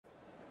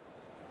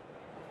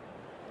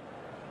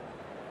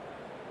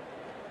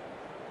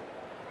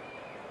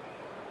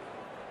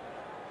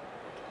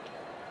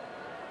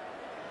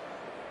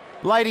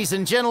Ladies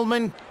and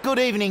gentlemen, good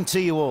evening to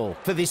you all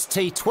for this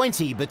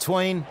T20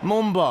 between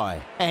Mumbai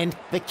and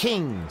the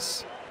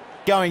Kings.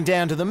 Going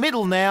down to the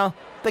middle now,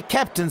 the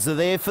captains are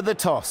there for the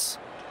toss.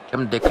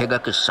 हम देखेगा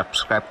कि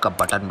subscribe का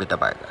button भी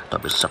दबाएगा, तो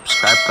अभी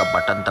subscribe का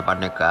button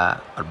दबाने का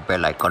और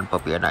बेल आइकन पर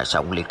भी ऐसा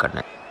उंगली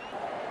करने.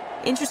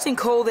 Interesting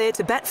call there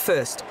to bat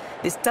first.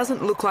 This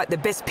doesn't look like the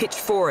best pitch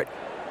for it.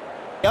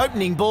 The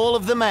opening ball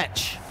of the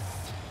match.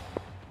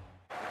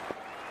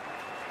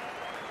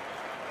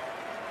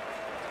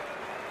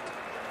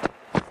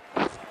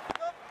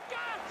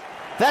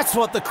 That's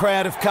what the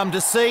crowd have come to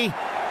see.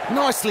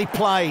 Nicely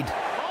played.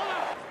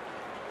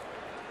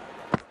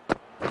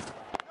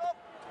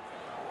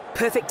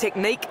 Perfect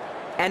technique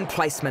and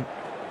placement.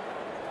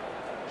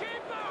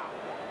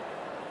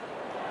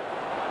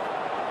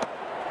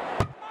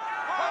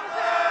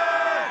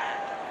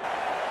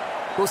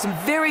 Well, some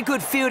very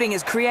good fielding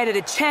has created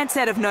a chance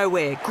out of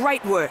nowhere.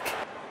 Great work.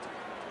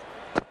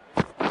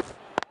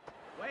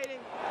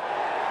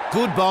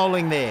 Good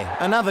bowling there.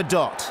 Another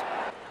dot.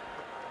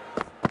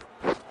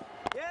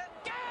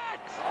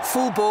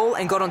 Full ball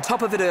and got on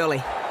top of it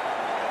early.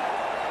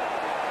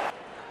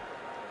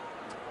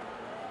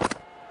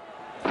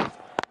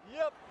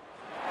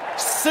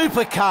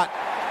 Super cut.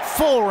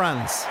 4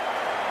 runs.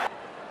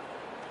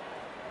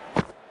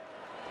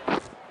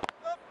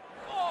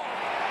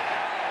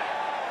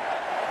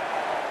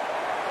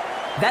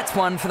 That's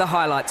one for the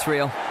highlights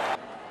reel.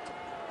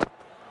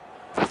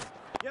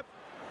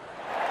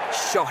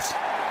 Shot.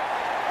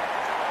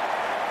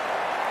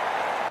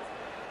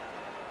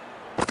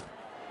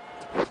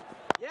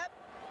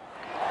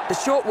 The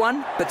short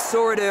one, but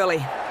saw it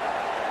early.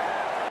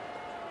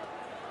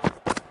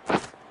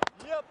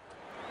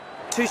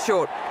 Too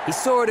short. He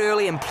saw it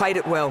early and played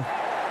it well.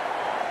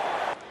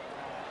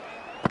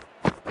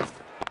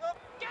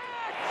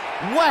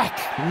 Whack!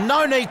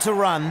 No need to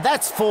run.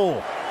 That's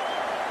 4.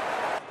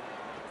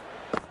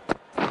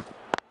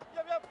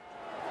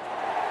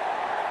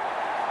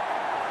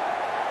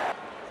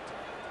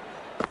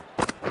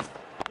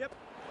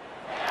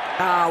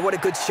 Ah, what a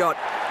good shot.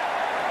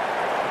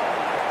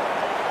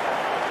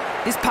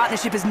 This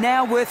partnership is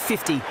now worth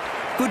 50.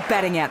 Good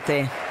batting out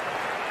there.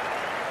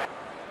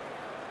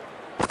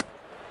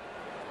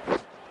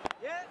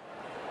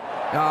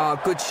 Oh,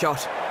 good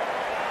shot.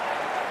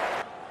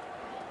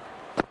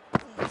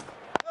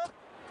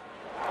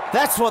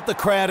 That's what the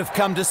crowd have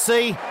come to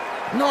see.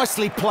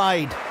 Nicely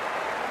played.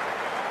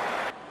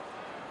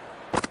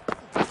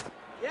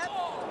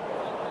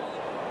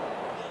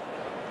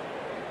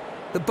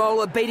 The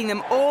bowler beating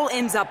them all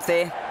ends up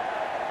there.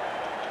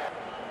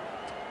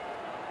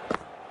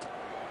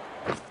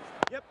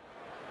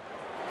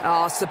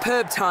 Oh,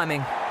 superb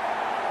timing.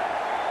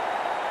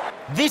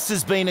 This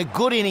has been a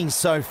good innings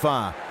so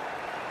far.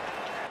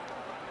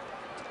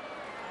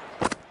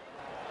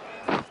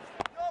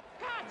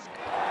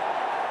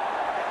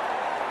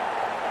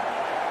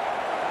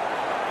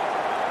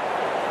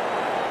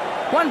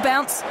 One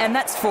bounce, and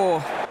that's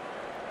 4.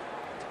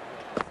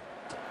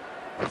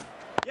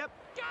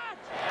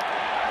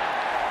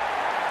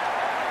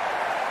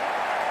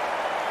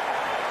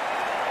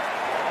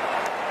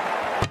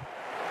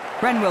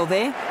 Ran well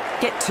there.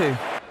 Get 2.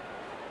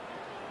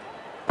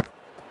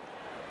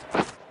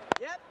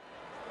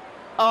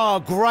 Oh,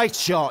 great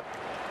shot.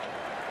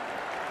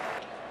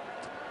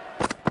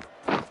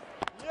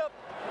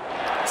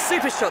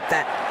 Super shot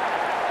that.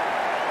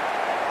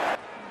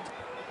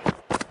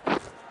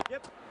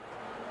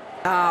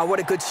 Ah, what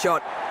a good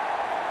shot.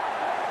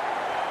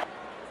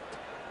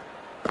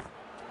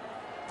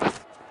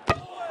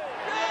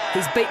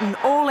 He's beaten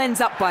all ends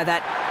up by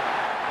that.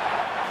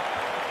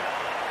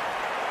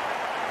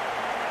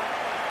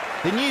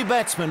 The new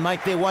batsmen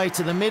make their way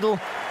to the middle.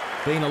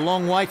 Been a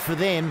long wait for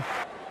them.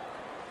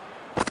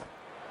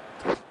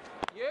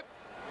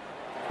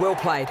 Well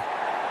played.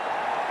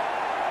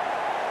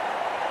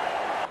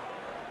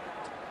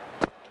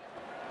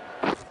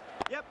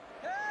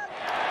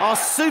 Oh,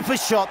 super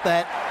shot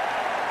that.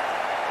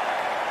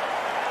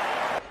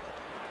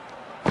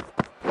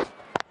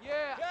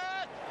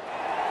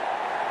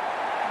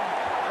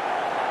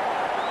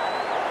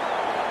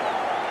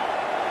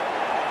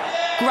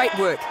 Great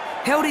work.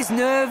 Held his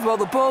nerve while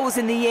the ball was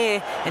in the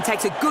air and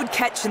takes a good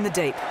catch in the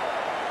deep.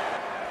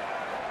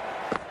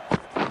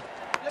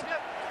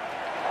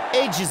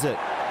 Edges it.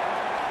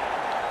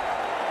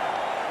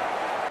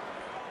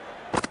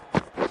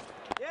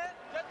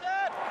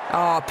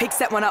 Oh, picks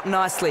that one up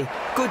nicely.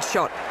 Good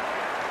shot.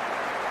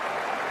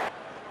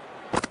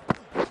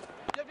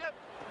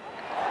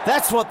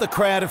 That's what the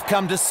crowd have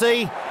come to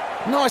see.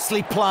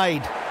 Nicely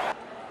played.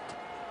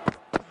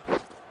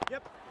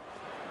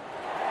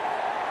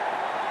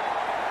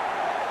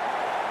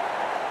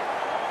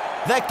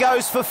 That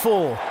goes for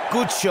 4.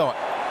 Good shot.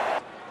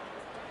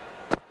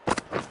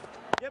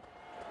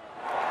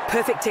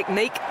 Perfect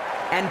technique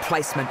and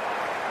placement.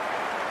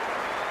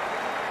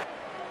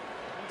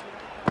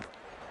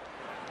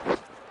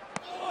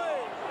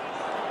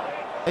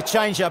 A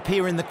change up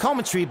here in the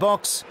commentary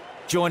box.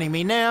 Joining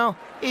me now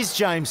is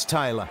James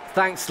Taylor.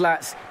 Thanks,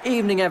 Slats.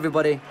 Evening,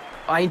 everybody.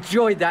 I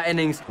enjoyed that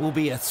innings. Will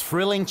be a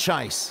thrilling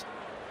chase.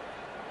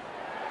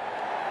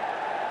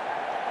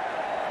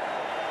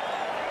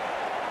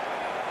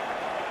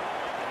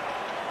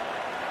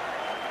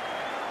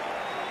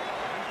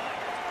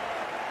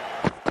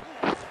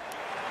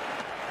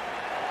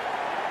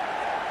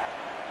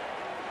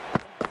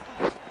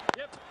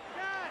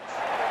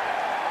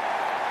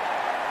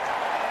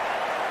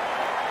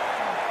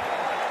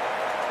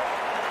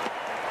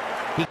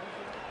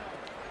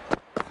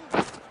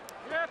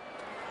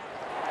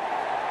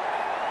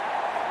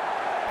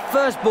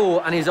 First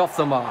ball and he's off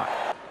the mark.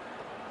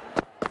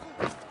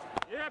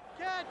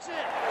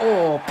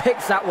 Oh,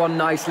 picks that one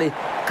nicely.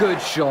 Good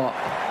shot.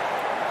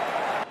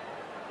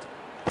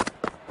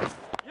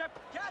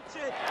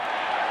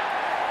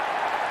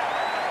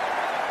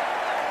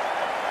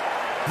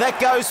 That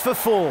goes for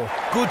 4.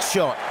 Good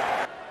shot.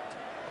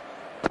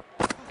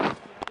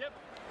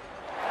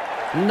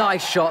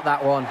 Nice shot,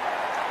 that one.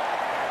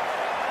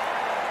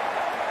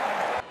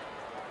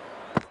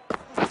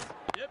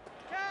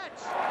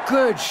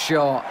 Good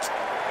shot.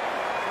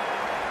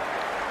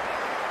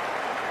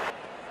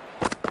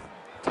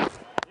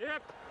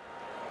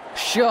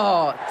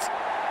 Shot.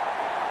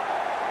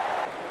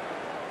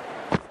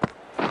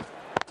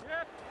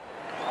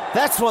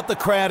 That's what the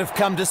crowd have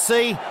come to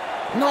see.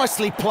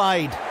 Nicely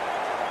played.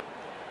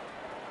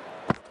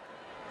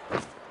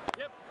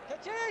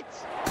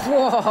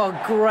 Whoa,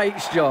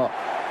 great shot.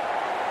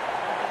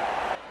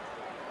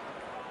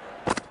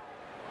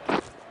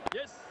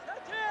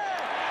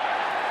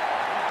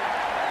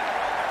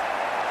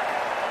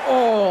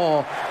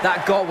 Oh,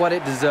 that got what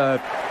it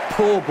deserved.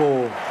 Poor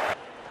ball.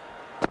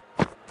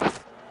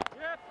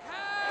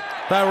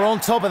 They were on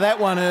top of that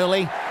one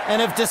early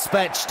and have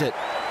dispatched it.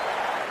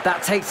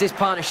 That takes this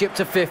partnership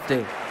to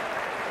 50.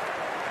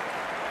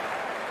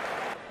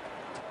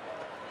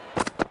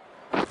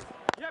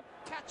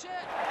 Catch it.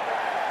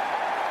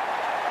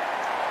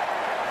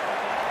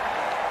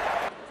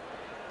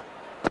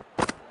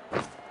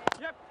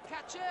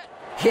 Catch it.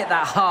 Hit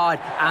that hard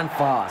and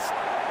fast.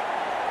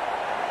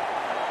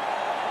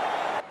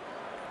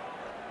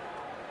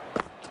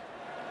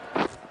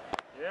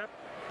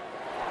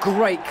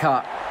 Great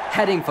cut,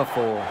 heading for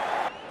 4.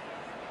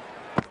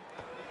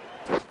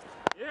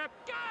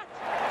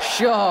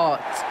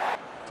 Shot.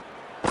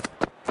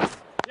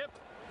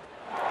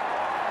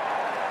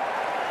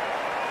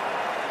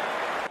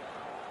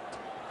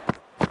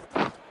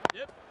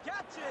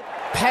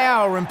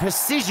 Power and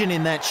precision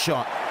in that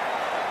shot.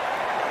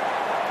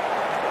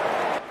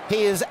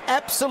 He has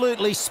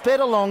absolutely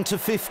sped along to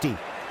 50.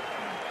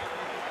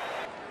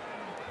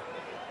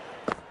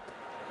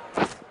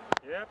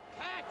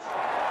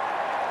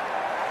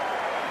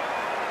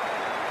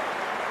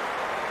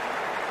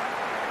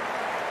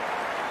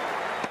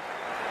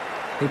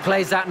 He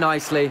plays that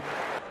nicely.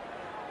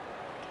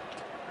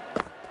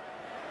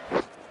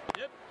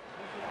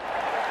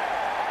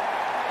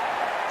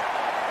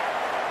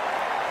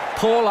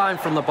 Poor line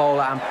from the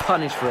bowler and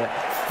punished for it.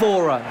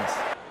 4 runs.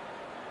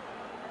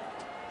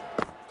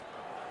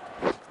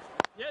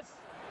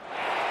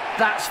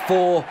 That's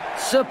 4.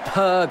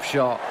 Superb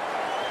shot.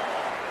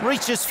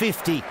 Reaches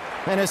 50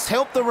 and has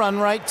helped the run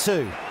rate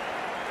too.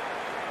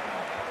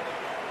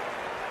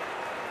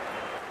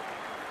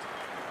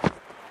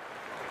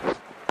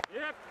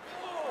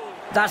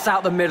 That's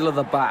out the middle of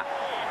the bat.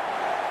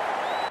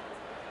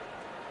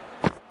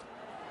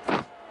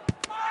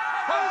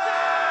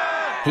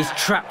 He's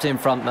trapped in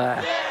front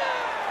there.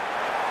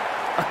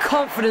 A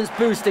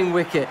confidence-boosting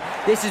wicket.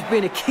 This has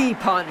been a key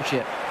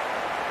partnership.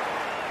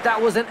 That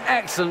was an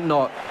excellent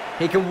knock.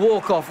 He can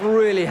walk off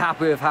really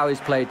happy with how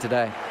he's played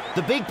today.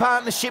 The big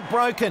partnership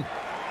broken.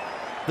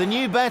 The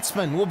new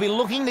batsman will be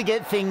looking to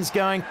get things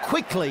going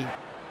quickly.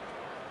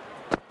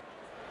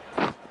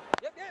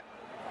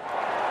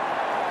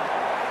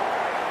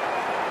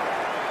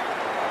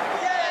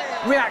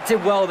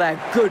 Reacted well there,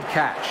 good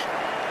catch.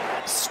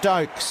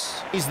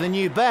 Stokes is the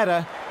new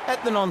batter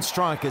at the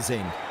non-striker's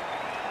end.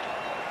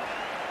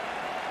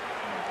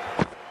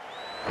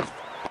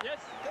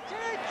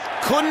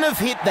 Couldn't have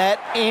hit that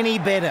any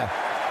better.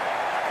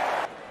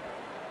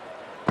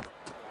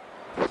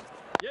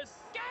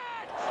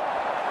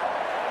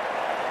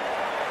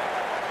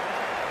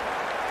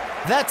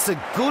 That's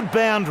a good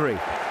boundary.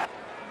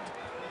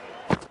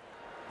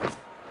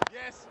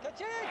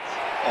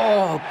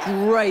 Oh,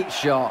 great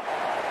shot.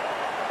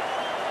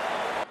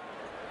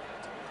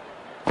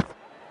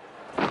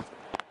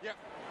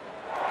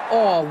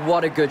 Oh,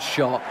 what a good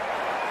shot.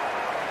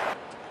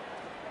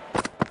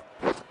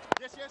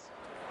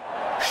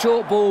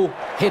 Short ball,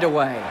 hit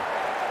away.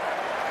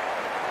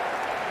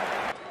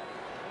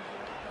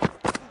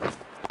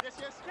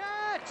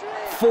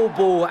 Full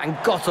ball and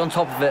got on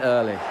top of it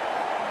early.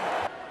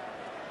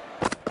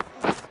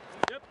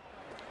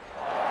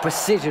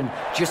 Precision,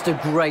 just a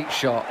great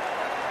shot.